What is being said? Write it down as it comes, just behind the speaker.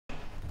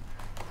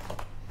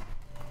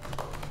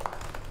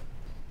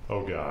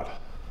Oh God.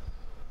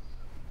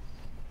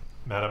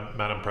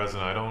 Madam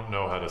President, I don't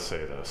know how to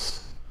say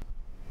this.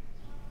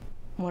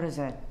 What is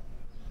it?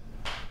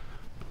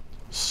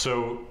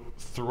 So,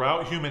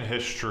 throughout human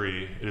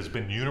history, it has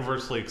been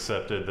universally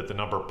accepted that the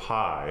number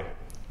pi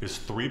is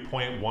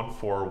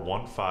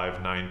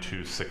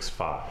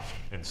 3.14159265,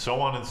 and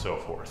so on and so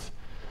forth.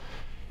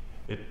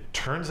 It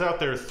turns out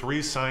there are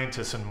 3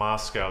 scientists in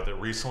Moscow that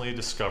recently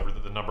discovered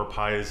that the number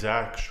pi is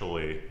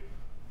actually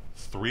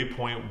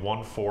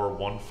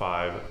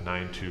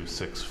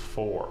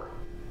 3.14159264.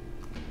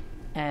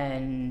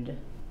 And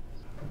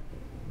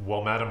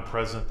Well, Madam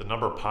President, the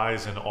number pi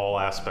is in all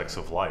aspects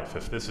of life.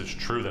 If this is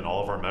true, then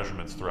all of our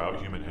measurements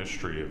throughout human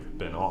history have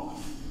been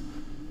off.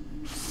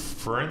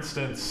 For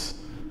instance,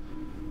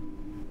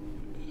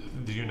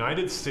 the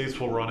United States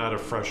will run out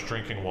of fresh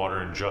drinking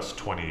water in just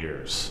 20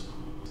 years.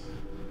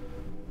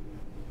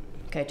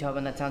 okay,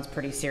 Tobin, that sounds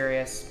pretty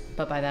serious.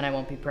 But by then I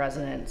won't be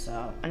president,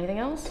 so anything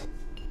else?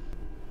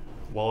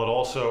 Well, it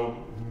also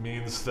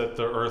means that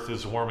the Earth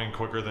is warming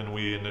quicker than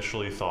we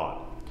initially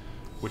thought,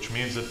 which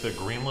means that the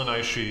Greenland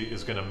ice sheet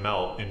is going to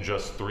melt in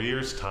just 3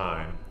 years'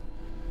 time,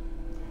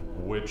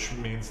 which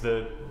means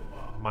that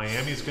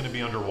Miami's going to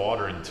be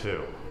underwater in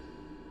 2.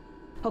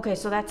 Okay,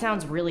 so that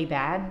sounds really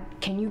bad.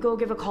 Can you go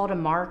give a call to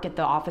Mark at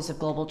the Office of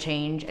Global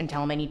Change and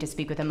tell him I need to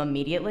speak with him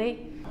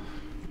immediately?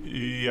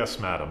 Yes,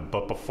 madam.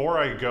 But before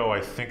I go, I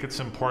think it's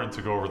important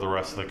to go over the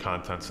rest of the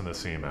contents in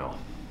this email.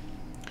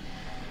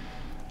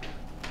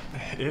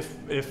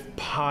 If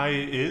pi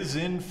is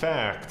in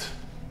fact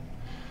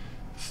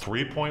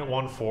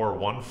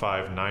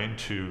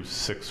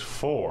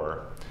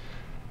 3.14159264,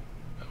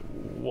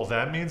 well,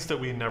 that means that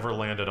we never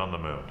landed on the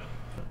moon.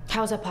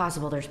 How's that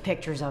possible? There's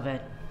pictures of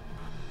it.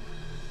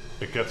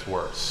 It gets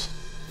worse.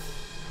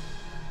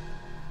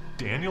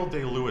 Daniel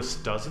Day-Lewis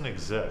doesn't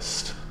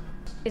exist.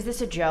 Is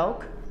this a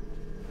joke?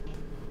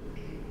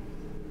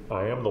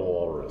 I am the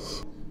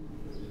walrus.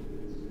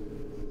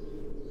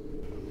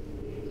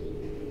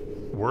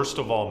 Worst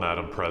of all,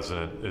 Madam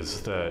President,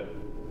 is that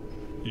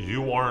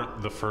you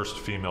aren't the first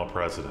female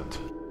president.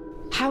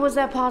 How is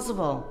that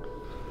possible?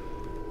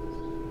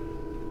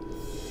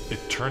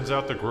 It turns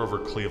out that Grover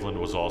Cleveland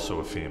was also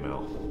a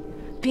female.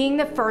 Being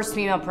the first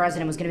female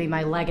president was going to be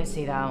my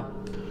legacy, though.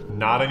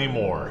 Not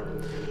anymore.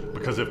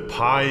 Because if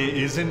pi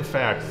is in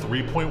fact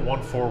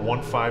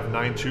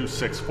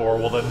 3.14159264,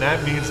 well then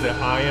that means that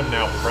I am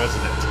now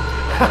president.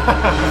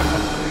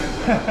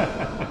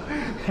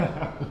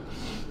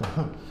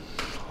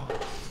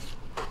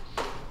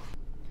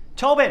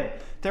 Tobin,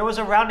 there was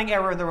a rounding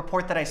error in the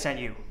report that I sent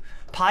you.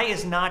 Pi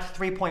is not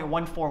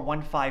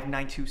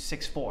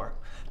 3.14159264.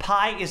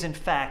 Pi is in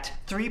fact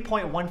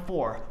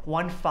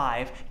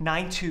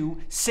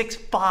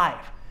 3.14159265,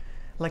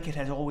 like it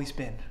has always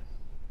been.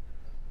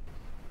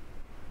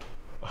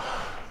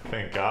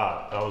 Thank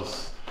God. That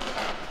was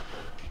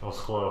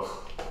close.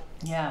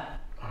 Yeah,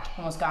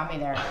 almost got me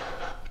there.